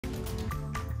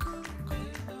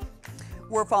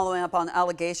We're following up on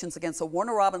allegations against a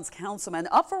Warner Robins councilman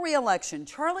up for re-election.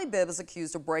 Charlie Bibb is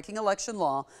accused of breaking election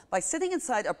law by sitting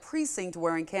inside a precinct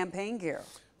wearing campaign gear.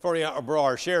 Faria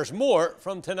Abrar shares more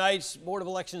from tonight's Board of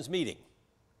Elections meeting.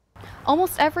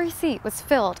 Almost every seat was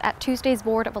filled at Tuesday's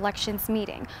Board of Elections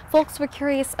meeting. Folks were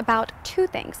curious about two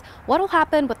things: what will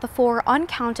happen with the 4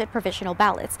 uncounted provisional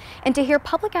ballots, and to hear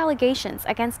public allegations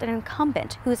against an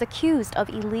incumbent who is accused of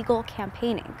illegal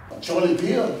campaigning. Charlie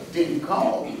Bibb didn't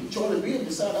call. Charlie Bibb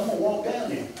decided, I'm going to walk down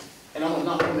there and I'm going to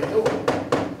knock on the door.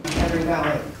 Every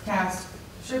ballot cast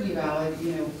should be valid.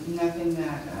 Nothing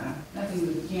that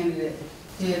the candidate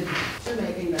did should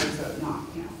make anybody's vote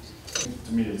not count.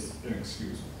 To me, it's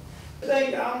inexcusable.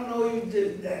 I don't know if he's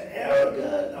just that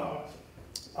arrogant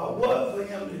or what for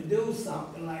him to do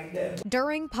something like that.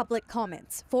 During public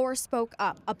comments, 4 spoke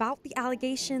up about the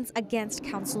allegations against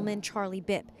Councilman Charlie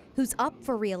Bibb, who's up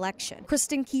for re-election.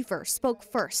 Kristen Kiefer spoke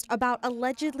first about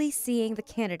allegedly seeing the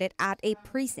candidate at a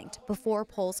precinct before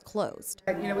polls closed.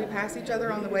 We passed each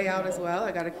other on the way out as well.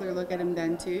 I got a clear look at him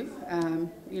then too.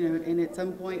 And at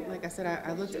some point, like I said,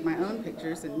 I looked at my own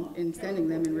pictures and sending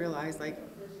them and realized,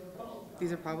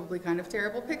 these are probably kind of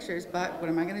terrible pictures, but what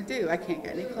am I going to do? I can't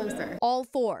get any closer. All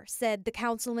 4 said the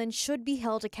councilman should be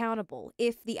held accountable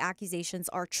if the accusations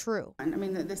are true. I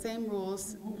mean, the same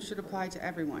rules should apply to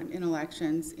everyone in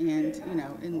elections and,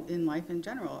 in life in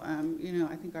general.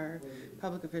 I think our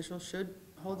public officials should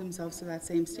hold themselves to that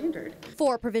same standard.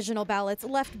 4 provisional ballots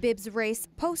left Bibb's race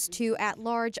post 2 at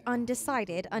large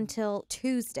undecided until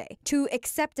Tuesday. 2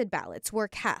 accepted ballots were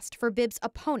cast for Bibb's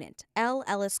opponent, L.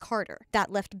 Ellis Carter.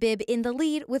 That left Bibb in the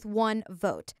lead with 1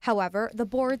 vote. However, the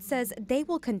board says they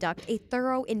will conduct a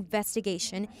thorough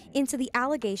investigation into the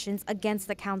allegations against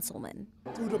the councilman.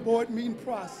 Through the board meeting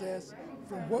process,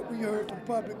 from what we heard from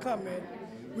public comment,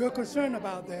 we're concerned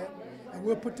about that, and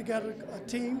we'll put together a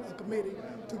team, a committee,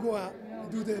 to go out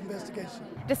and do the investigation.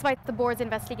 Despite the board's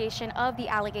investigation of the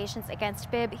allegations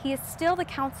against Bibb, he is still the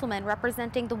councilman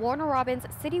representing the Warner Robins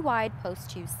citywide Post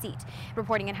 2 seat.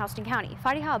 Reporting in Houston County,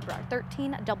 Faria Abrar,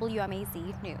 13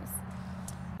 WMAZ News.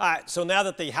 All right, so now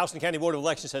that the Houston County Board of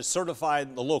Elections has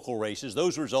certified the local races,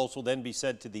 those results will then be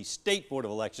sent to the State Board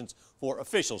of Elections for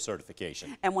official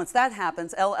certification. And once that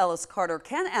happens, L. Ellis Carter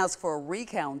can ask for a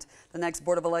recount. The next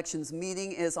Board of Elections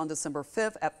meeting is on December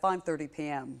 5th at 5:30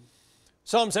 p.m.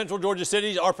 Some central Georgia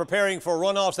cities are preparing for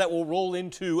runoffs that will roll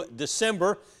into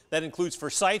December. That includes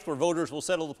Forsyth, where voters will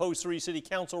settle the Post 3 City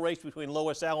Council race between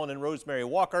Lois Allen and Rosemary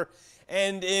Walker.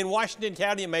 And in Washington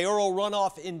County, a mayoral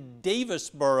runoff in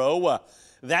Davisboro.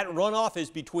 That runoff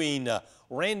is between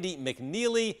Randy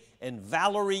McNeely and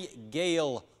Valerie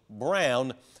Gale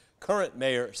Brown. Current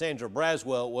Mayor Sandra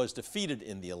Braswell was defeated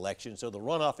in the election, so the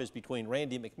runoff is between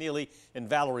Randy McNeely and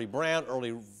Valerie Brown.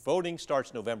 Early voting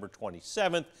starts November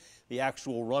 27th. The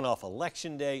actual runoff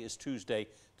election day is Tuesday,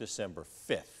 December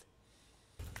 5th.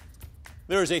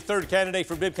 There is a 3rd candidate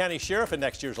for Bibb County Sheriff in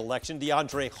next year's election.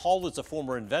 DeAndre Hall is a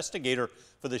former investigator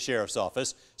for the Sheriff's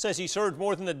Office. Says he served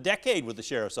more than a decade with the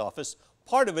Sheriff's Office,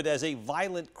 part of it as a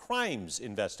violent crimes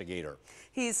investigator.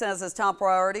 He says his top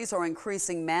priorities are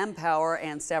increasing manpower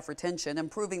and staff retention,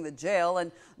 improving the jail,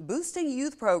 and boosting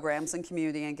youth programs and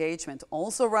community engagement.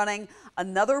 Also running,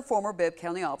 another former Bibb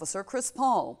County officer, Chris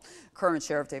Paul. Current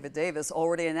Sheriff David Davis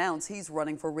already announced he's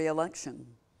running for re-election.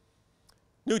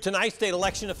 New tonight, state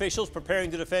election officials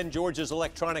preparing to defend Georgia's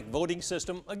electronic voting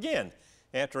system again,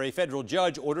 after a federal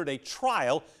judge ordered a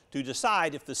trial to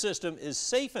decide if the system is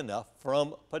safe enough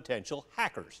from potential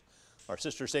hackers. Our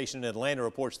sister station in Atlanta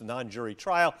reports the non-jury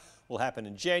trial will happen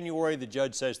in January. The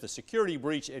judge says the security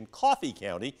breach in Coffee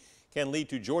County can lead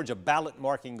to Georgia ballot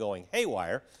marking going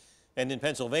haywire. And in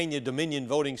Pennsylvania, Dominion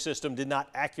voting system did not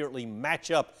accurately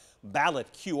match up ballot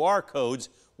QR codes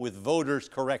with voters'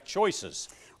 correct choices.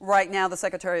 Right now, the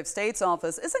Secretary of State's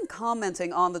office isn't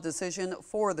commenting on the decision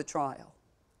for the trial.